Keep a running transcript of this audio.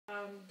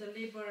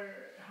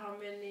liver, how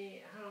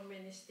many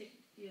stick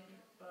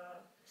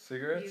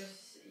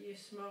Cigarettes? you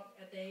smoke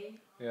a day,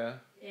 Yeah.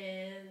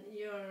 and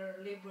your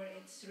liver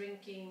it's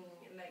shrinking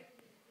like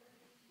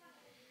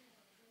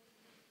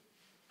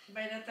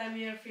by the time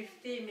you're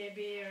 50,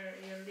 maybe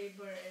your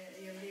liver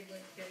is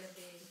gonna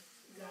be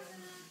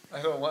gone.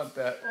 I don't want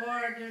that.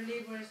 Or the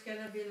liver is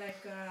gonna be like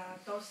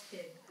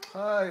toasted.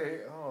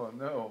 Hi. Oh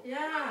no.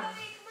 Yeah.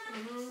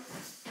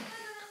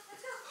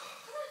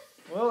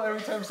 Well,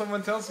 every time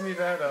someone tells me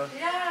that,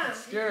 Yeah.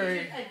 it's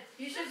scary.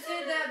 You should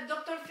see that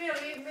Dr. Phil.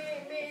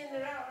 Me and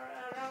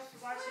Ralph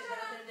watched it the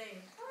other day.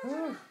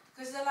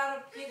 Because a lot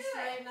of kids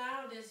right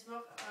now, they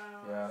smoke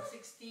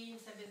 16,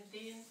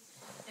 17.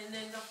 And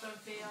then Dr.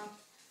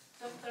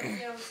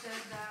 Phil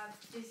said that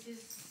this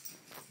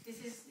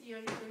is your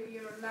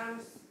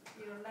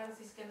lungs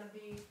is gonna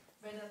be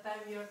by the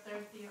time you're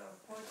 30 or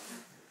 40.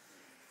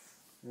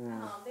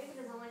 Oh, baby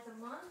doesn't like the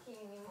monkey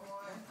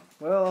anymore.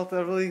 Well,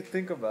 I'll really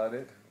think about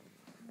it.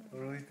 I'll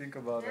really think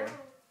about it.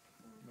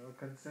 I'll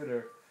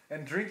consider.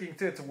 And drinking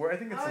too. I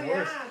think it's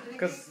worse. Yeah,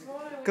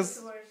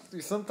 Because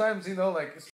sometimes, like